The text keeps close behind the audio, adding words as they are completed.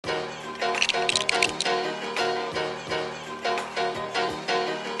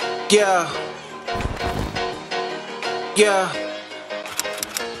Yeah. Yeah.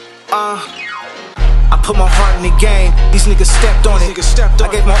 I put my heart in the game. These niggas stepped on it. I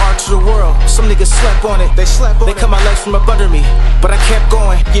gave my art to the world. Some niggas slept on it. They cut my legs from up under me, but I kept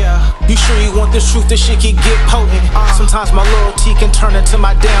going. Yeah. You sure you want this truth? This shit can get potent. Sometimes my loyalty can turn into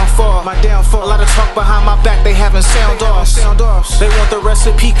my downfall. A lot of talk behind my back, they having sound offs. They want the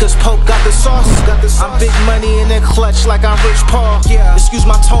recipe cause Pope got the sauce. I'm big money in the clutch like I'm Rich Paul. Excuse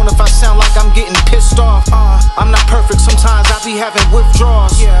my tone if I sound like I'm getting pissed off. I'm not perfect, sometimes I be having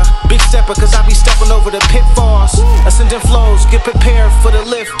withdrawals. Big stepper cause I be stepping over the pitfalls. Ascending flows, get prepared for the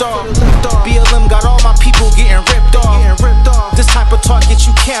lift off. BLM got all my people getting ripped off. This type of talk get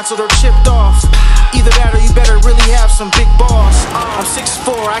you canceled or chipped off. Either that or you better really have some big balls. I'm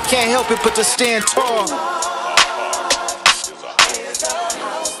 6'4", I can't help it but to stand tall.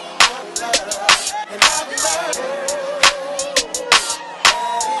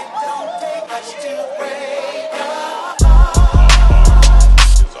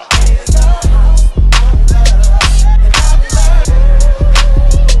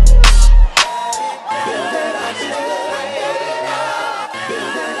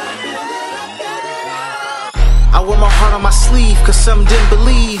 I wear my heart on my sleeve cause some didn't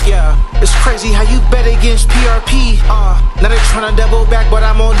believe. It's crazy how you bet against PRP. Now they tryna double back but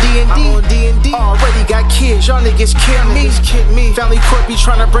I'm on D&D. Already got kids, y'all niggas kid me. Family court be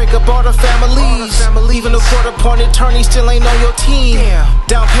tryna break up all the families. Even the court appointed attorney still ain't on your team.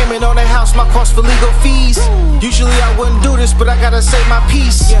 Down payment on the house, my cost for legal fees. Usually I wouldn't do this but I gotta say my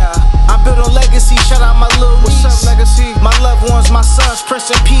piece. I built on legacy, shout out my little niece. What's up, legacy? My loved ones, my sons,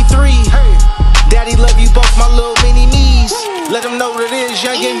 Prince and P3. Daddy love you both, my little mini-me's. Let them know what it is,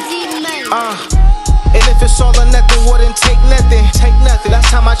 youngin'. And if it's all or nothing, wouldn't take nothing.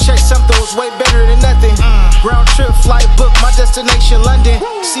 Last time I checked, something was way better than nothing. Round trip, flight book, my destination London.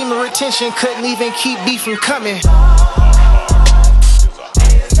 Semen retention couldn't even keep beef from coming.